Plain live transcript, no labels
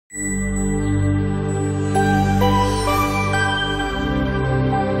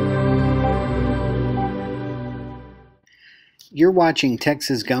You're watching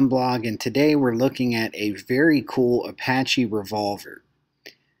Texas Gun Blog, and today we're looking at a very cool Apache revolver.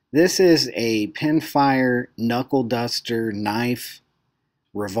 This is a pinfire knuckle duster knife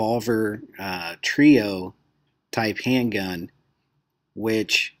revolver trio type handgun,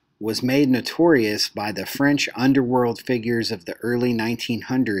 which was made notorious by the French underworld figures of the early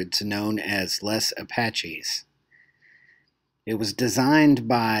 1900s known as Les Apaches. It was designed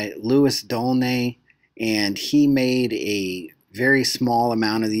by Louis Daulnay, and he made a very small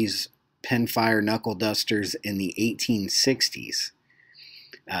amount of these pinfire knuckle dusters in the 1860s.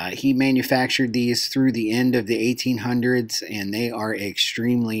 He manufactured these through the end of the 1800s, and they are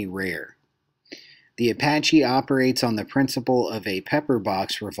extremely rare. The Apache operates on the principle of a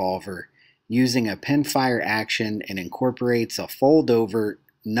Pepperbox revolver, using a pinfire action, and incorporates a fold-over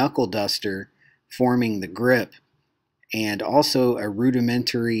knuckle duster forming the grip, and also a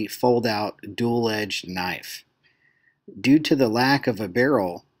rudimentary fold-out dual-edged knife. Due to the lack of a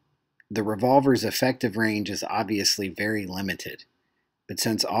barrel, the revolver's effective range is obviously very limited. But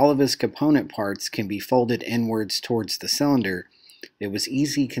since all of its component parts can be folded inwards towards the cylinder, it was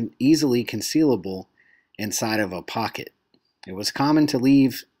easily concealable inside of a pocket. It was common to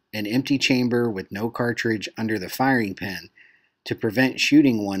leave an empty chamber with no cartridge under the firing pin to prevent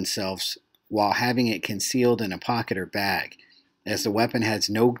shooting oneself while having it concealed in a pocket or bag, as the weapon has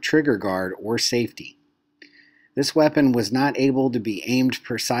no trigger guard or safety. This weapon was not able to be aimed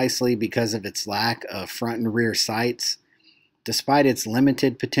precisely because of its lack of front and rear sights. Despite its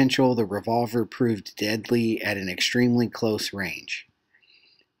limited potential, the revolver proved deadly at an extremely close range.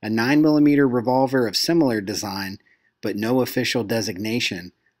 A 9mm revolver of similar design, but no official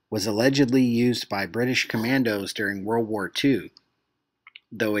designation, was allegedly used by British commandos during World War II,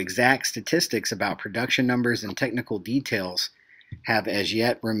 though exact statistics about production numbers and technical details have as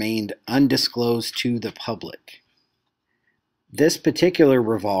yet remained undisclosed to the public. This particular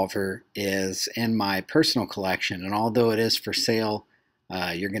revolver is in my personal collection, and although it is for sale,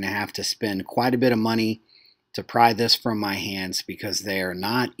 you're going to have to spend quite a bit of money to pry this from my hands, because they are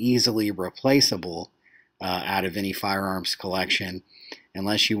not easily replaceable out of any firearms collection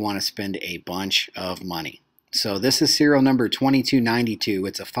unless you want to spend a bunch of money. So this is serial number 2292.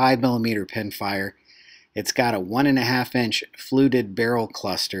 It's a 5mm pinfire. It's got a 1.5-inch fluted barrel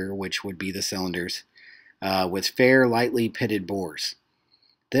cluster, which would be the cylinders, with fair, lightly pitted bores.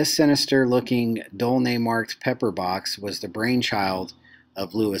 This sinister-looking Daulnay-marked Pepperbox was the brainchild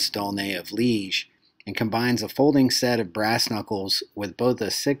of Louis Daulnay of Liege, and combines a folding set of brass knuckles with both a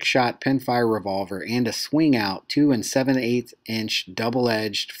 6-shot pinfire revolver and a swing-out 2 7/8-inch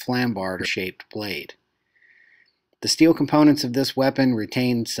double-edged flambard-shaped blade. The steel components of this weapon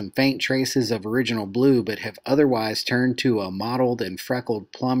retain some faint traces of original blue, but have otherwise turned to a mottled and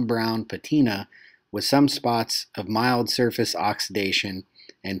freckled plum-brown patina with some spots of mild surface oxidation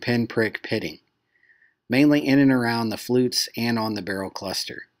and pinprick pitting, mainly in and around the flutes and on the barrel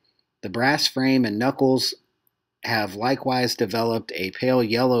cluster. The brass frame and knuckles have likewise developed a pale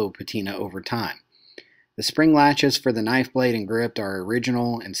yellow patina over time. The spring latches for the knife blade and grip are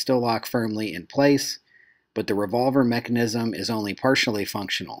original and still lock firmly in place, but the revolver mechanism is only partially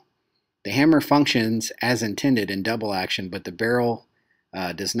functional. The hammer functions as intended in double action, but the barrel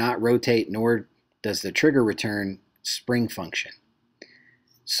does not rotate, nor does the trigger return spring function.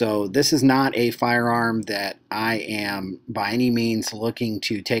 So this is not a firearm that I am by any means looking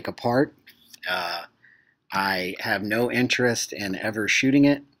to take apart. I have no interest in ever shooting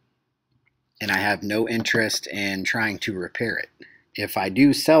it, and I have no interest in trying to repair it. If I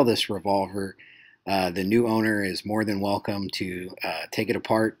do sell this revolver, the new owner is more than welcome to take it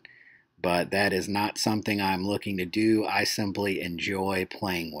apart, but that is not something I'm looking to do. I simply enjoy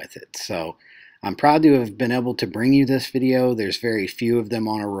playing with it. So I'm proud to have been able to bring you this video. There's very few of them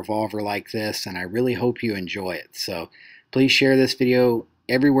on a revolver like this, and I really hope you enjoy it. So please share this video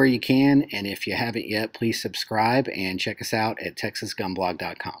everywhere you can, and if you haven't yet, please subscribe and check us out at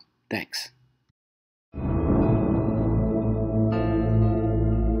texasgunblog.com. Thanks.